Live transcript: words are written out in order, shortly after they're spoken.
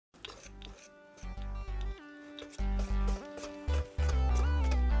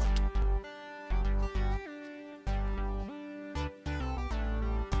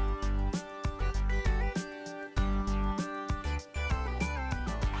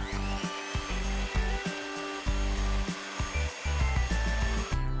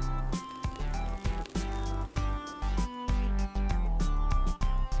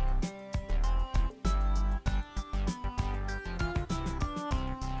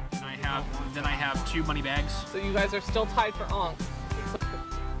And then I have 2 money bags. So you guys are still tied for Ankh.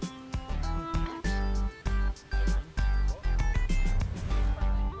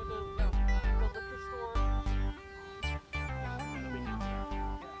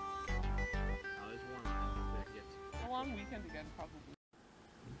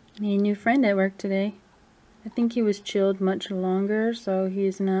 Made a new friend at work today. I think he was chilled much longer, so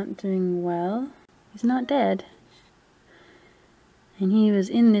he's not doing well. He's not dead. And he was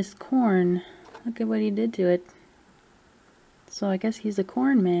in this corn. Look at what he did to it. So I guess he's a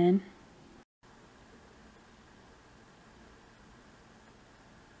corn man.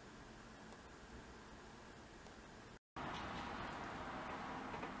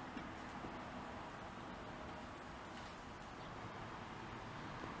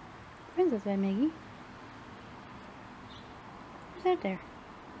 Friends with that, Maggie. Who's out there?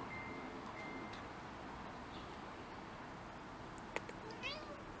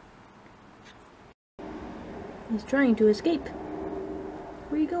 He's trying to escape.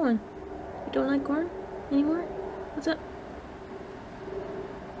 Where are you going? You don't like corn anymore? What's up?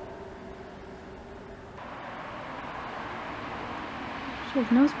 She has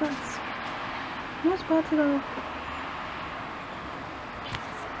no spots. No spots at all.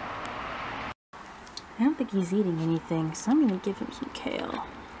 I don't think he's eating anything, so I'm gonna give him some kale.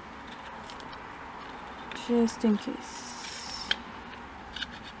 Just in case.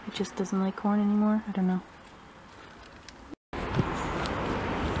 He just doesn't like corn anymore? I don't know.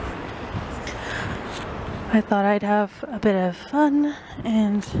 I thought I'd have a bit of fun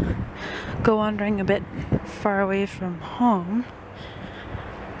and go wandering a bit far away from home.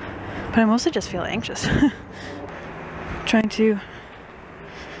 But I mostly just feel anxious. Trying to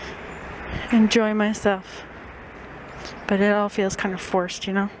enjoy myself. But it all feels kind of forced,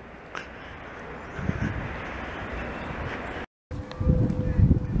 you know?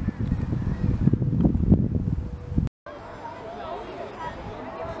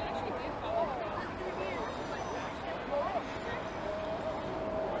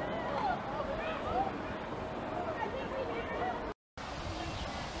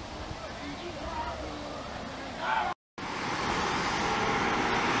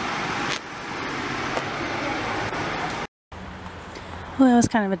 Well, that was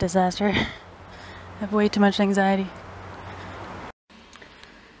kind of a disaster. I have way too much anxiety.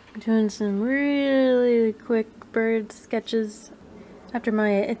 I'm doing some really quick bird sketches after my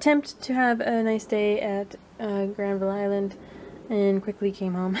attempt to have a nice day at Granville Island and quickly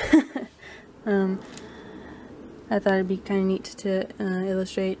came home. I thought it'd be kind of neat to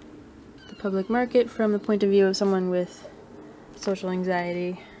illustrate the public market from the point of view of someone with social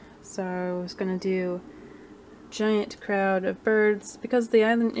anxiety. So I was gonna do giant crowd of birds because the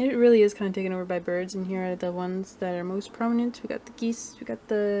island, it really is kind of taken over by birds, and here are the ones that are most prominent. We got the geese, we got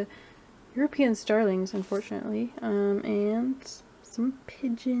the European starlings, unfortunately, and some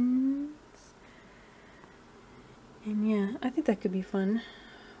pigeons. And yeah, I think that could be fun.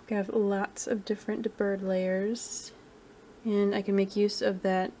 We have lots of different bird layers, and I can make use of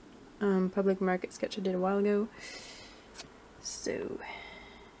that public market sketch I did a while ago, so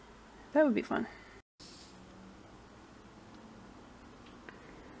that would be fun.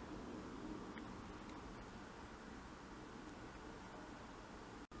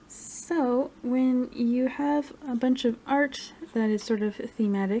 So, when you have a bunch of art that is sort of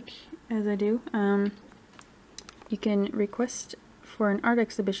thematic, as I do, you can request for an art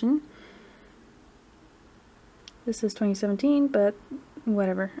exhibition. This is 2017, but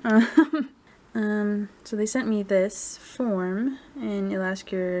whatever. So they sent me this form, and it'll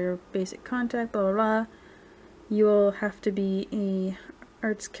ask your basic contact, blah blah blah. You'll have to be a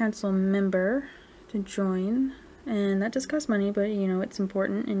Arts Council member to join, and that does cost money, but you know, it's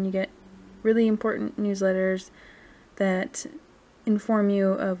important, and you get really important newsletters that inform you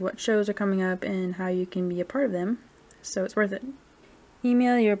of what shows are coming up and how you can be a part of them, so it's worth it.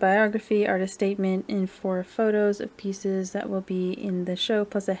 Email your biography, artist statement, and 4 photos of pieces that will be in the show,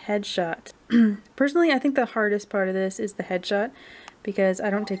 plus a headshot. Personally, I think the hardest part of this is the headshot, because I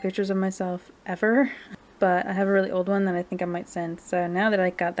don't take pictures of myself ever, but I have a really old one that I think I might send. So now that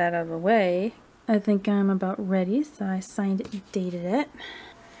I got that out of the way, I think I'm about ready, so I signed it and dated it.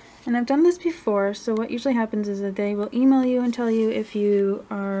 And I've done this before, so what usually happens is that they will email you and tell you if you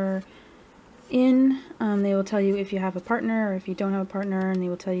are in, they will tell you if you have a partner or if you don't have a partner, and they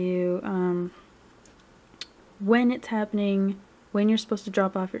will tell you when it's happening, when you're supposed to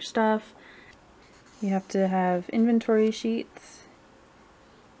drop off your stuff. You have to have inventory sheets.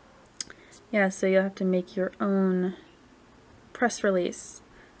 Yeah, so you'll have to make your own press release,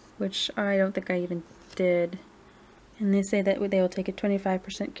 which I don't think I even did. And they say that they will take a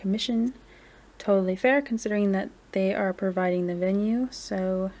 25% commission totally fair considering that they are providing the venue,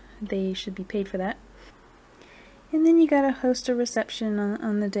 so they should be paid for that. And then you gotta host a reception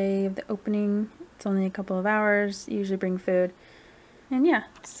on the day of the opening. It's only a couple of hours, usually bring food. And yeah,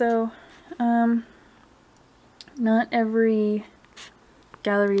 so not every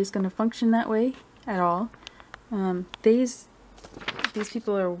gallery is going to function that way at all. These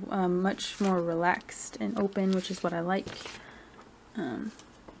people are much more relaxed and open, which is what I like.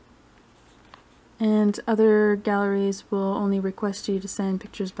 And other galleries will only request you to send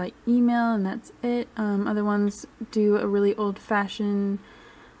pictures by email, and that's it. Other ones do a really old-fashioned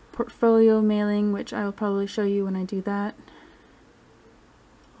portfolio mailing, which I will probably show you when I do that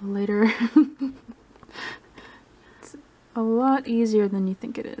later. It's a lot easier than you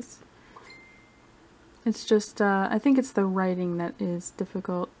think it is. It's just, I think it's the writing that is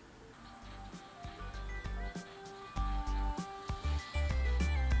difficult.